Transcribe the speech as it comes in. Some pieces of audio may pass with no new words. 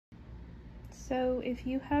So if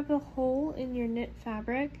you have a hole in your knit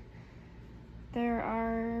fabric, there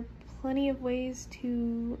are plenty of ways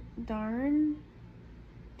to darn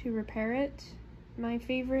to repair it. My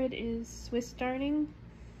favorite is Swiss darning,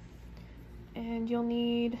 and you'll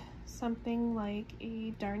need something like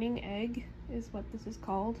a darning egg is what this is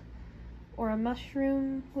called, or a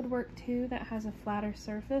mushroom would work too that has a flatter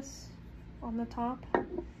surface on the top.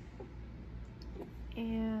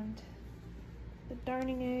 And the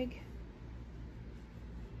darning egg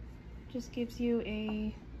just gives you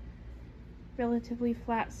a relatively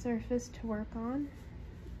flat surface to work on,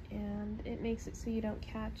 and it makes it so you don't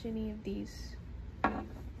catch any of these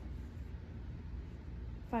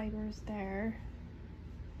fibers there.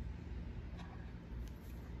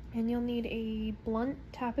 And you'll need a blunt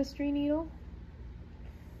tapestry needle,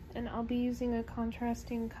 and I'll be using a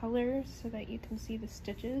contrasting color so that you can see the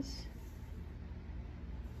stitches.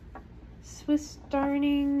 Swiss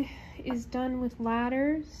darning is done with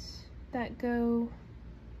ladders that go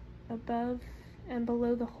above and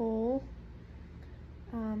below the hole,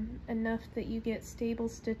 enough that you get stable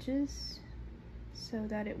stitches so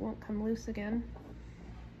that it won't come loose again.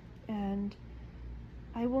 And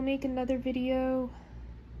I will make another video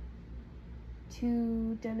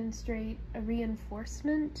to demonstrate a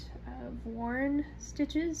reinforcement of worn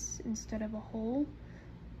stitches instead of a hole,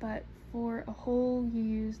 but for a hole you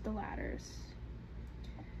use the ladders.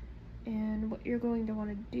 And what you're going to want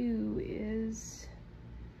to do is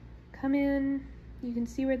come in, you can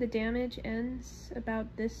see where the damage ends about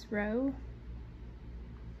this row.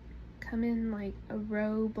 Come in like a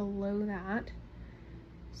row below that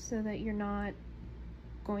so that you're not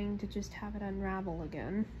going to just have it unravel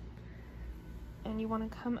again. And you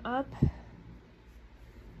want to come up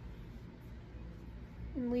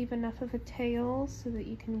and leave enough of a tail so that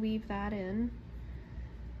you can weave that in.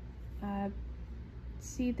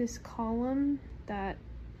 See this column that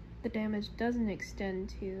the damage doesn't extend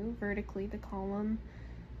to, vertically the column.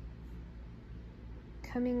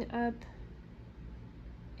 Coming up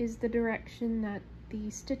is the direction that the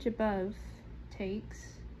stitch above takes,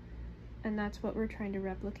 and that's what we're trying to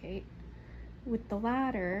replicate. With the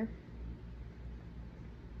ladder,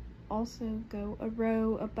 also go a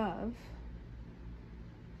row above,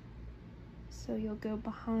 so you'll go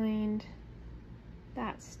behind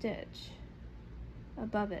that stitch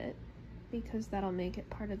above it, because that'll make it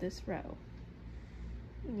part of this row.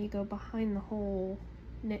 And you go behind the whole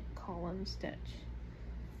knit column stitch.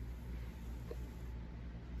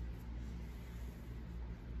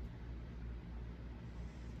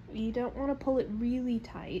 You don't want to pull it really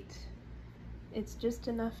tight. It's just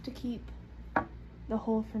enough to keep the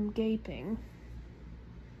hole from gaping.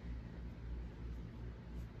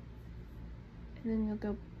 And then you'll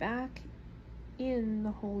go back in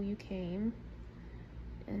the hole you came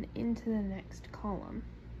and into the next column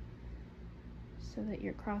so that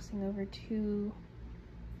you're crossing over two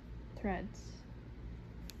threads.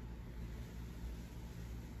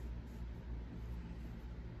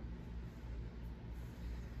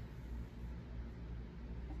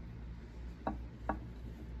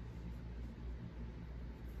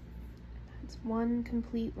 That's one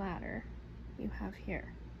complete ladder you have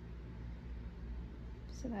here.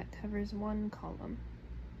 So that covers one column.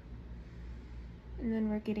 And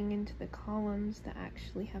then we're getting into the columns that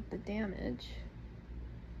actually have the damage.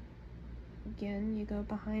 Again, you go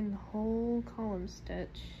behind the whole column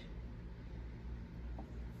stitch.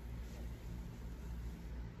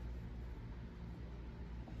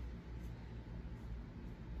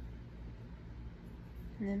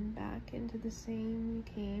 And then back into the same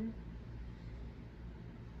you came,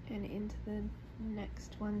 and into the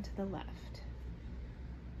next one to the left.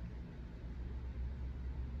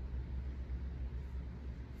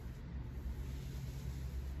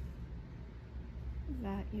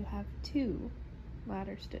 That you have two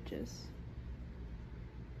ladder stitches.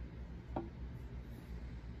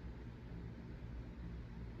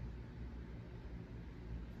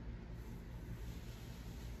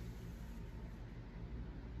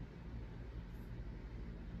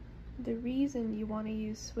 The reason you want to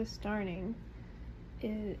use Swiss darning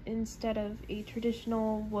instead of a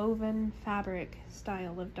traditional woven fabric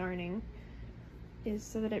style of darning is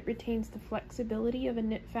so that it retains the flexibility of a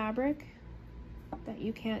knit fabric that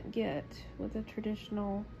you can't get with a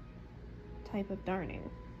traditional type of darning.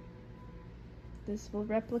 This will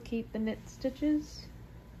replicate the knit stitches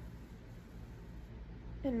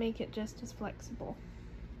and make it just as flexible.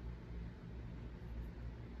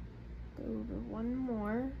 Go over one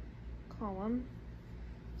more column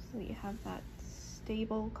so that you have that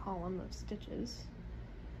stable column of stitches.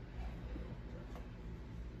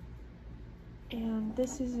 And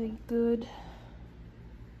this is a good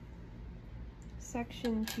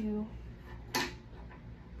section to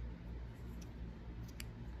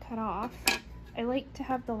cut off. I like to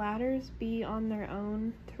have the ladders be on their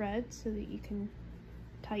own thread so that you can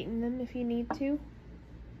tighten them if you need to.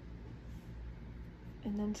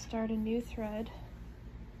 And then start a new thread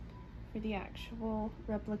for the actual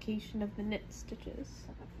replication of the knit stitches.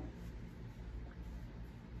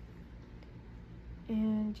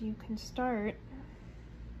 And you can start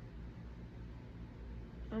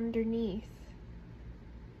underneath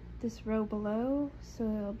this row below, so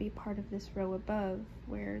it'll be part of this row above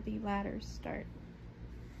where the ladders start.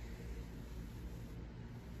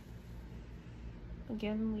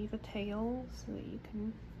 Again, leave a tail so that you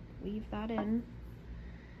can weave that in,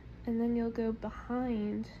 and then you'll go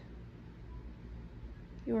behind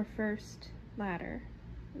your first ladder.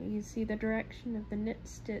 You see the direction of the knit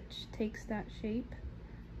stitch takes that shape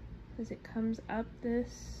as it comes up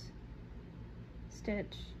this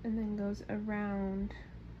stitch and then goes around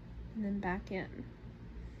and then back in.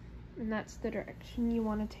 And that's the direction you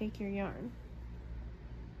want to take your yarn.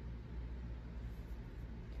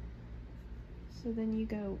 So then you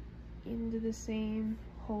go into the same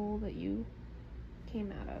hole that you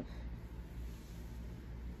came out of.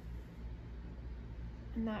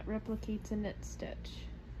 And that replicates a knit stitch.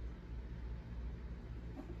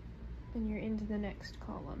 And you're into the next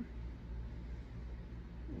column.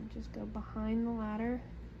 And just go behind the ladder.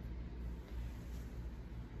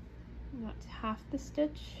 And that's half the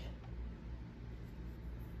stitch.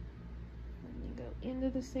 And you go into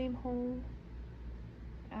the same hole,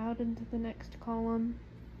 out into the next column.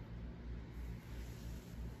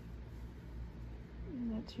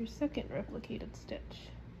 And that's your second replicated stitch.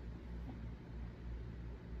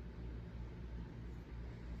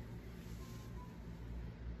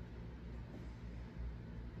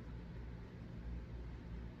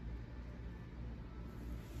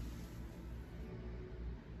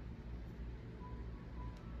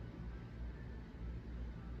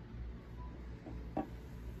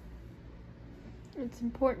 It's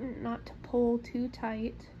important not to pull too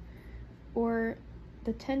tight, or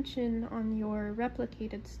the tension on your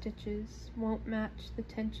replicated stitches won't match the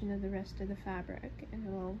tension of the rest of the fabric, and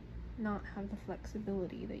it will not have the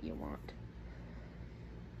flexibility that you want.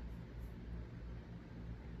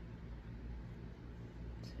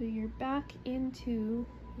 So you're back into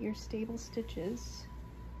your stable stitches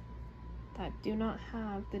that do not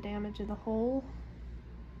have the damage of the hole.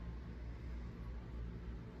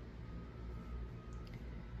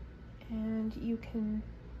 And you can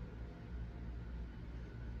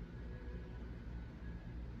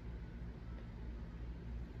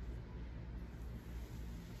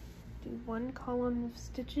do one column of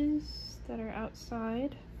stitches that are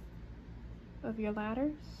outside of your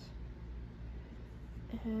ladders,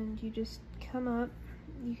 and you just come up.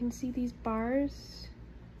 You can see these bars,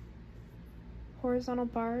 horizontal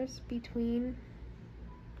bars between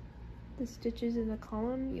the stitches in the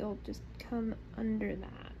column. You'll just come under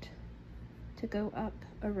that to go up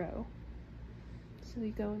a row. So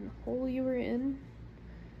you go in the hole you were in,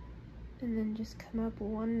 and then just come up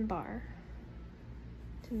one bar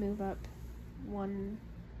to move up one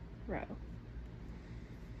row.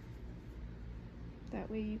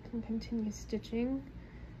 That way you can continue stitching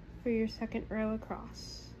for your second row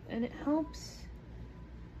across. And it helps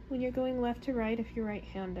when you're going left to right, if you're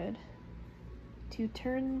right-handed, to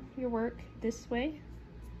turn your work this way.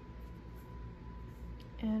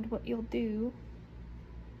 And what you'll do,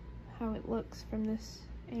 how it looks from this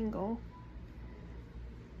angle,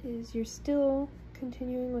 is you're still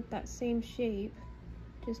continuing with that same shape,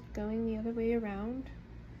 just going the other way around.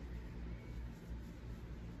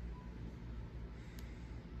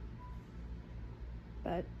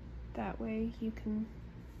 But that way you can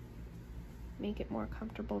make it more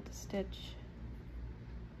comfortable to stitch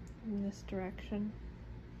in this direction.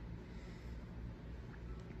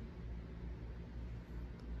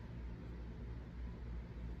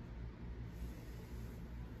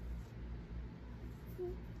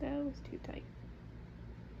 That was too tight.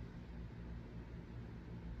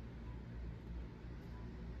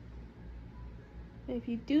 And if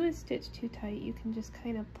you do a stitch too tight, you can just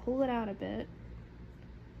kind of pull it out a bit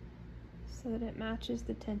so that it matches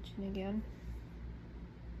the tension again.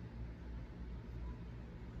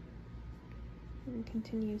 And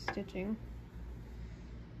continue stitching.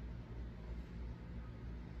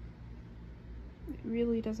 It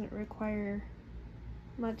really doesn't require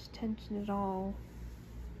much tension at all.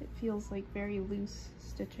 It feels like very loose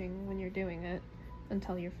stitching when you're doing it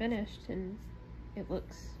until you're finished and it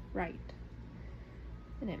looks right.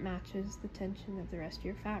 And it matches the tension of the rest of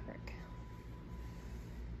your fabric.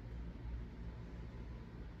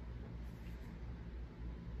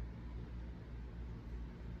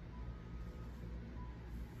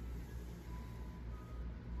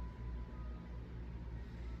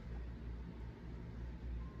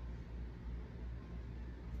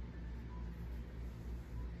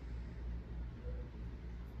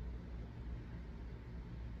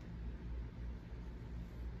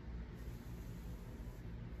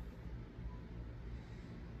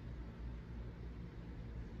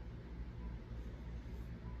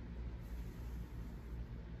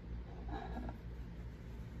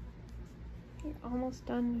 almost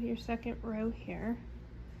done with your second row here.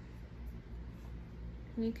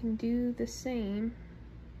 And you can do the same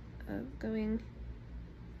of going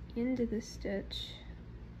into the stitch.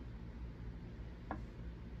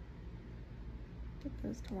 Get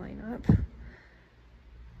those to line up.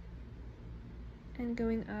 And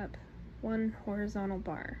going up one horizontal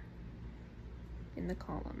bar in the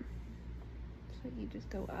column. So you just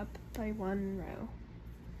go up by one row.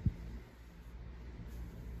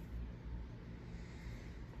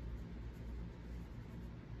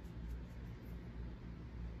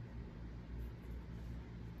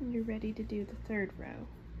 And you're ready to do the third row.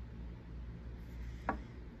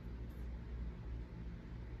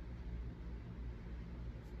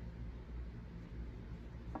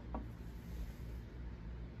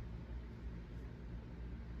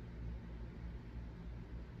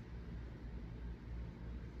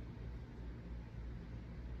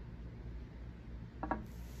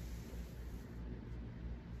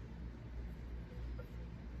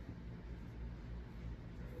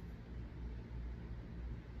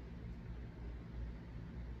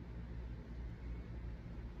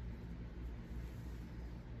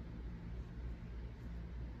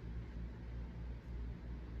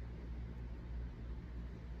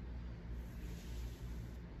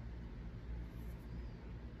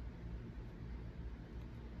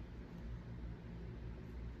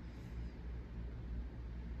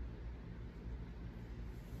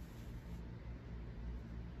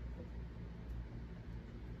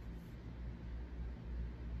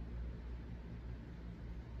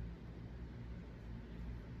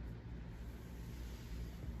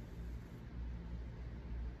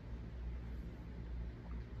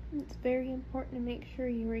 It's very important to make sure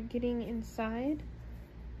you are getting inside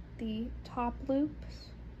the top loops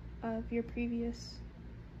of your previous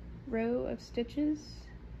row of stitches,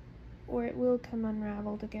 or it will come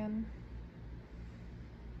unraveled again.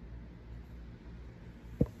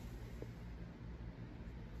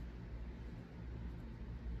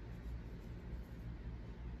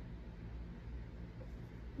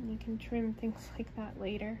 And you can trim things like that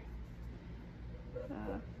later.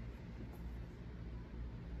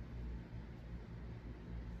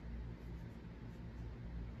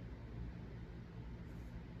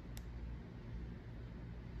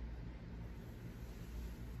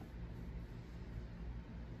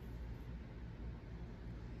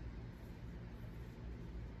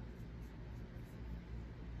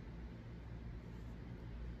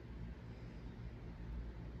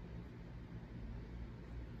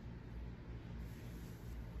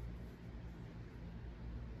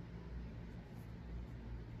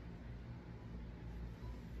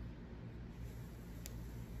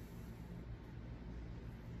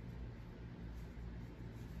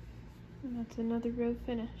 And that's another row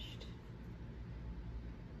finished.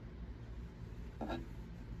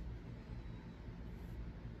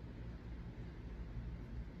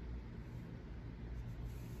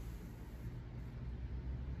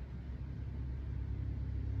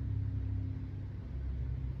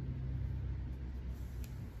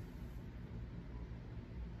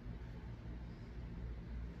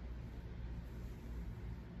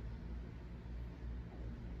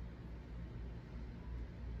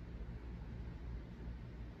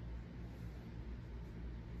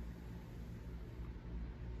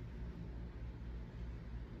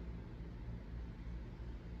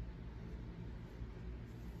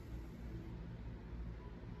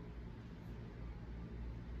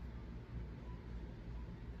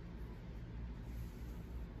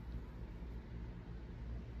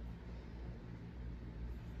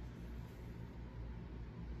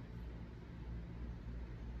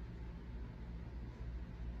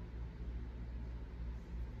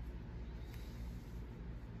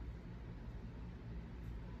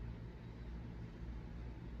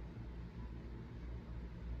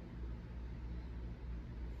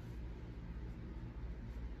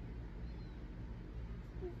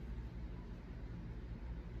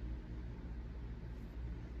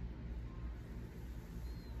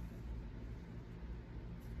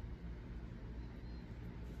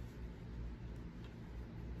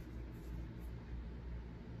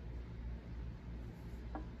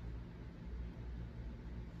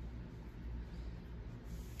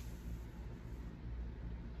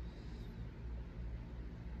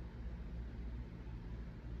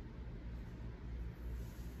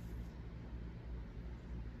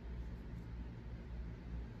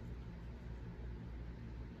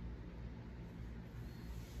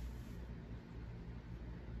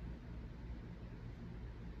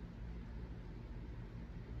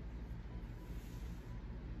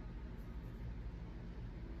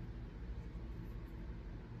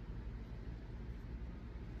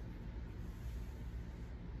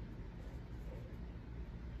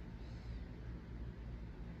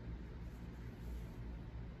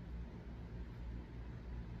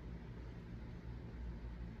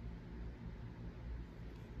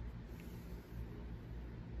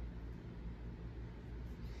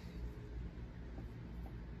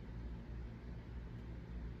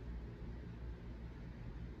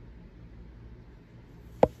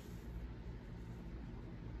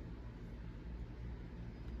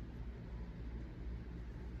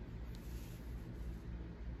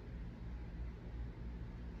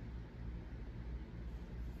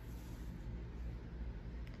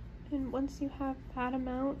 And once you have that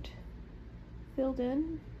amount filled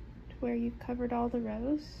in to where you've covered all the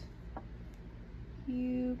rows,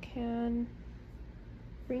 you can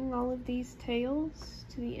bring all of these tails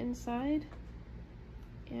to the inside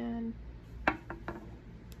and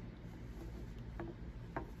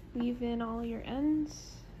weave in all your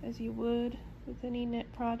ends as you would with any knit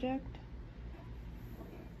project.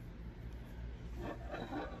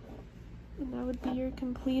 And that would be your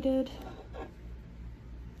completed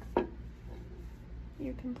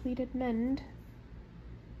mend.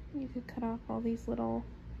 You could cut off all these little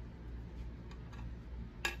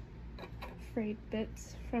frayed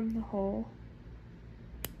bits from the hole.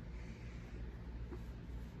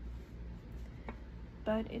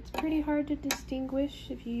 But it's pretty hard to distinguish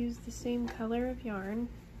if you use the same color of yarn.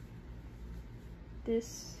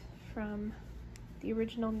 This from the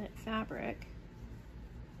original knit fabric,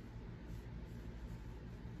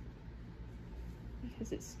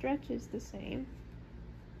 because it stretches the same,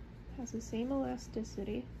 has the same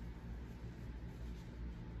elasticity,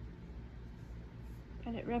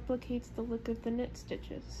 and it replicates the look of the knit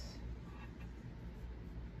stitches.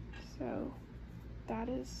 So that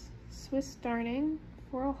is Swiss darning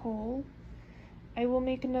for a hole. I will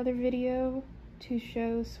make another video to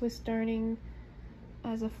show Swiss darning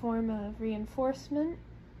as a form of reinforcement,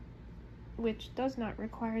 which does not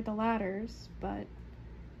require the ladders, but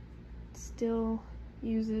still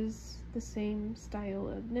uses the same style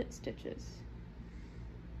of knit stitches.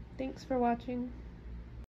 Thanks for watching.